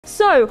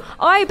So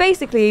I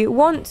basically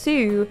want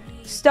to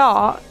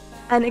start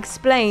and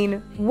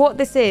explain what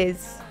this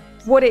is,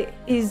 what it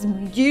is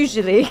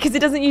usually, because it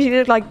doesn't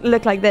usually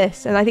look like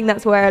this, and I think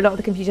that's where a lot of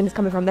the confusion is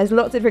coming from. There's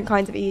lots of different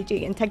kinds of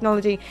EEG, and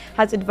technology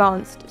has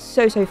advanced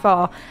so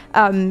far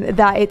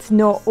that it's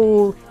not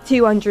all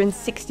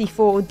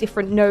 264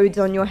 different nodes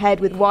on your head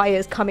with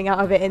wires coming out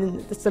of it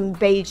in some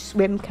beige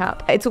swim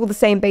cap. It's all the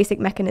same basic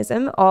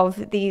mechanism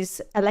of these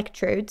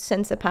electrode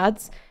sensor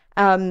pads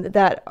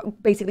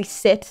that basically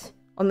sit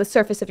on the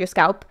surface of your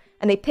scalp,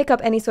 and they pick up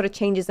any sort of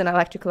changes in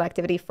electrical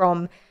activity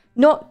from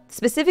not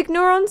specific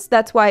neurons.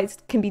 That's why it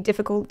can be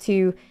difficult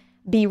to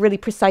be really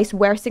precise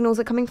where signals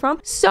are coming from.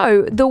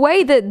 So the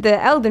way that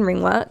the Elden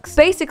Ring works,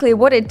 basically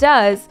what it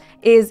does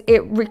is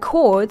it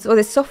records, or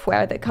the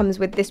software that comes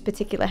with this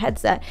particular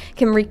headset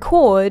can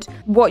record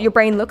what your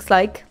brain looks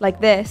like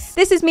this.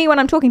 This is me when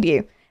I'm talking to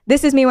you.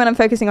 This is me when I'm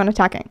focusing on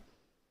attacking.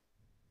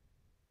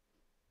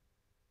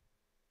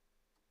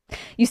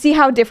 You see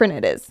how different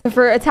it is.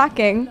 For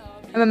attacking,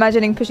 I'm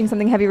imagining pushing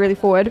something heavy really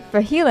forward.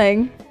 For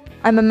healing,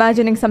 I'm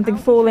imagining something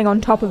falling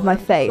on top of my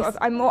face.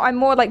 I'm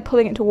more like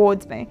pulling it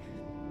towards me.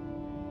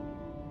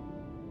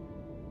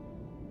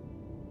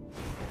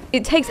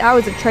 It takes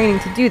hours of training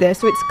to do this,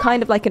 so it's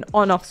kind of like an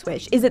on-off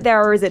switch. Is it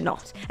there or is it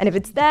not? And if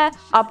it's there,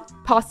 up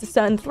past a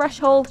certain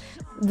threshold,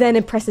 then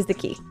it presses the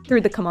key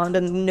through the command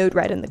and node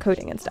red and the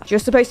coding and stuff.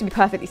 You're supposed to be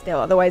perfectly still,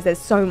 otherwise there's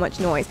so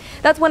much noise.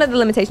 That's one of the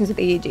limitations of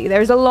EEG.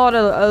 There's a lot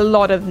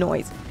of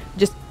noise,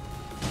 just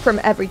from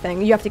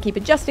everything. You have to keep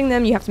adjusting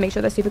them, you have to make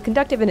sure they're super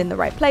conductive and in the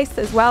right place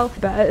as well.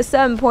 But at a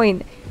certain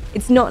point,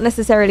 it's not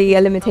necessarily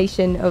a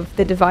limitation of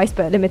the device,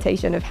 but a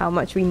limitation of how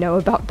much we know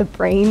about the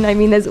brain. I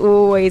mean, there's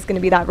always going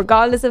to be that,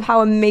 regardless of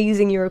how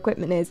amazing your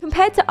equipment is.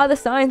 Compared to other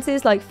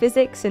sciences like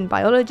physics and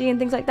biology and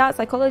things like that,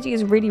 psychology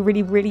is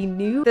really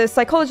new. The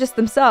psychologists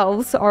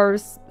themselves, our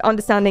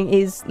understanding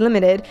is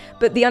limited,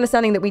 but the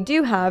understanding that we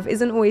do have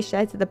isn't always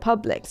shared to the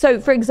public. So,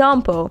 for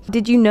example,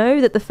 did you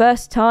know that the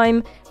first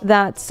time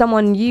that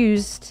someone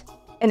used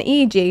an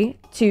EEG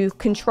to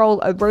control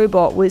a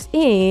robot was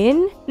in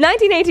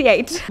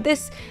 1988.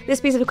 This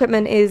piece of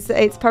equipment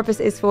its purpose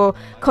is for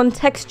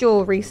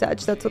contextual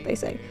research. That's what they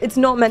say. It's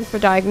not meant for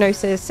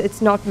diagnosis.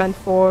 It's not meant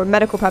for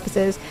medical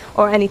purposes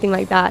or anything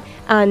like that.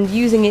 And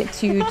using it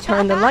to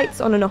turn the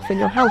lights on and off in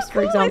your house,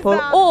 for example,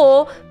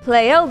 or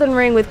play Elden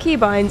Ring with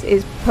keybinds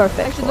is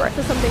perfect. I should look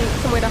for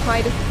somewhere to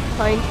hide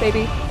behind,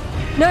 baby.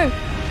 No.